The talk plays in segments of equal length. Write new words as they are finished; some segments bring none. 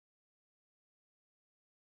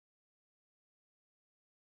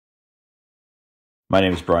My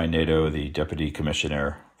name is Brian Nadeau, the Deputy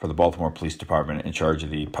Commissioner for the Baltimore Police Department in charge of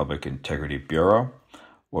the Public Integrity Bureau.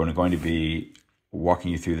 What I'm going to be walking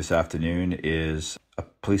you through this afternoon is a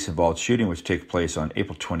police-involved shooting which took place on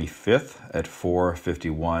April 25th at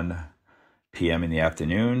 4:51 p.m. in the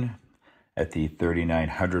afternoon at the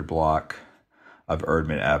 3900 block of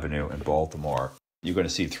Erdman Avenue in Baltimore. You're going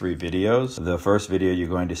to see three videos. The first video you're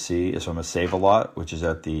going to see is from a Save-A-Lot, which is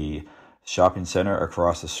at the shopping center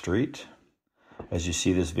across the street. As you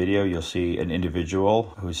see this video, you'll see an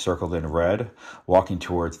individual who's circled in red walking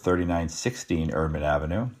towards 3916 Erdman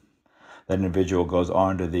Avenue. That individual goes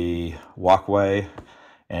onto the walkway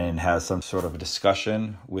and has some sort of a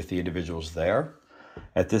discussion with the individuals there.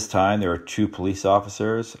 At this time, there are two police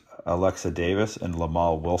officers, Alexa Davis and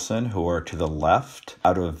Lamal Wilson, who are to the left,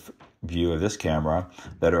 out of view of this camera,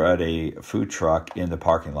 that are at a food truck in the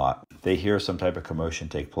parking lot. They hear some type of commotion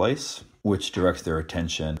take place, which directs their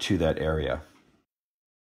attention to that area.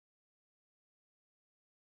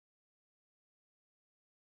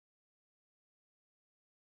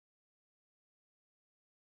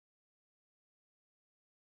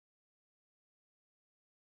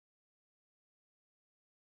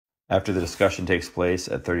 After the discussion takes place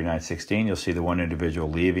at 3916, you'll see the one individual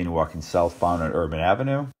leaving, walking southbound on Erdman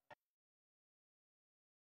Avenue.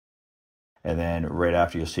 And then right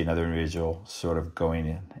after, you'll see another individual sort of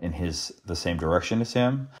going in the same direction as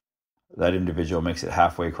him. That individual makes it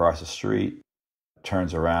halfway across the street,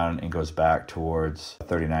 turns around, and goes back towards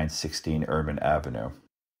 3916 Erdman Avenue.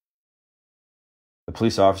 The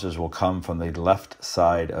police officers will come from the left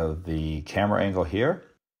side of the camera angle here,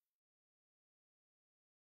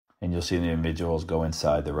 and you'll see the individuals go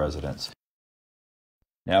inside the residence.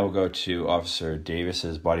 Now we'll go to Officer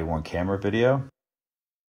Davis's body-worn camera video.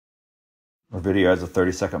 Our video has a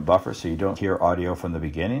 30-second buffer, so you don't hear audio from the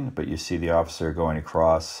beginning, but you see the officer going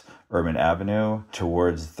across Erdman Avenue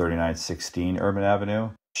towards 3916 Erdman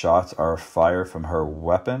Avenue. Shots are fired from her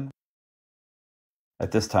weapon.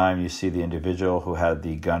 At this time, you see the individual who had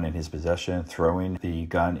the gun in his possession throwing the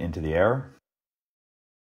gun into the air.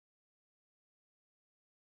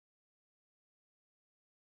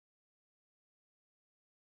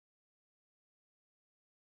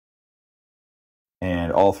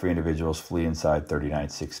 And all three individuals flee inside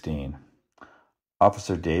 3916.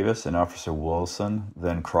 Officer Davis and Officer Wilson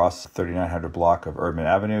then cross the 3900 block of Erdman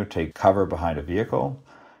Avenue, take cover behind a vehicle,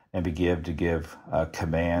 and begin to give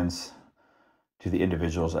commands to the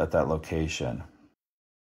individuals at that location.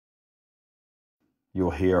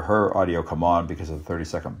 You'll hear her audio come on because of the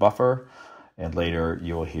 30-second buffer, and later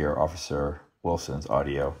you will hear Officer Wilson's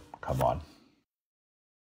audio come on.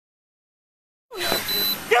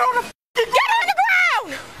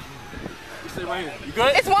 You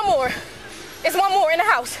good? It's one more. It's one more in the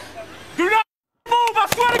house. Do not move, I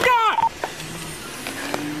swear to God!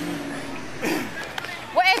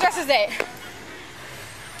 What address is that?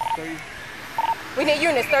 30. We need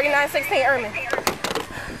units, 3916 Erdman.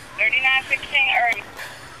 3916 Erdman.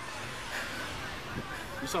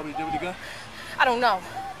 You saw what he did with the gun? I don't know.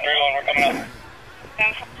 31, we're coming up.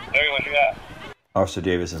 31, you got? Officer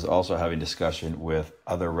Davis is also having discussion with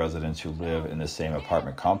other residents who live in the same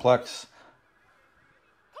apartment complex,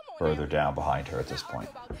 further down behind her at this point.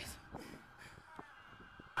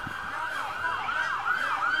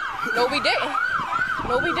 No, we didn't.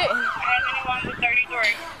 No, we didn't. And anyone to 33.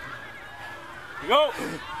 Go!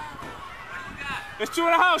 There's two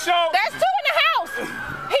in the house, yo! There's two in the house!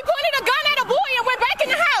 He pointed a gun at a boy and went back in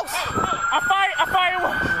the house! I fired!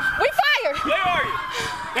 We fired! Where are you?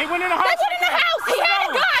 They went in the house! They went in the house! He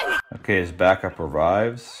had a gun! Okay, as backup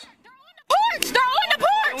arrives, Porch! They're on the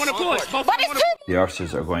porch! On the porch! But it's two. the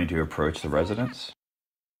officers are going to approach the residence,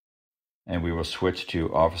 and we will switch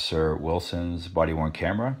to Officer Wilson's body-worn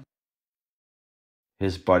camera.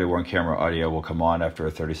 His body-worn camera audio will come on after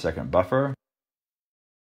a 30-second buffer.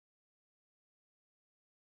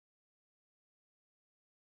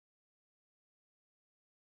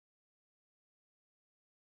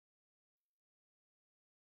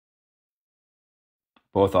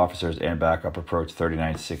 Both officers and backup approach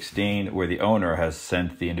 3916, where the owner has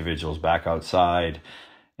sent the individuals back outside,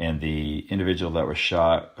 and the individual that was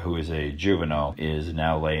shot, who is a juvenile, is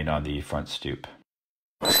now laying on the front stoop.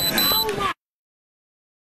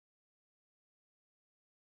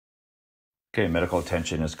 Okay, medical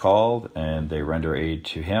attention is called, and they render aid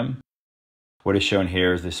to him. What is shown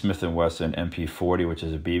here is the Smith & Wesson MP40, which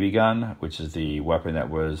is a BB gun, which is the weapon that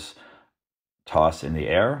was tossed in the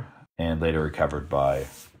air and later recovered by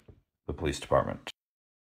the police department.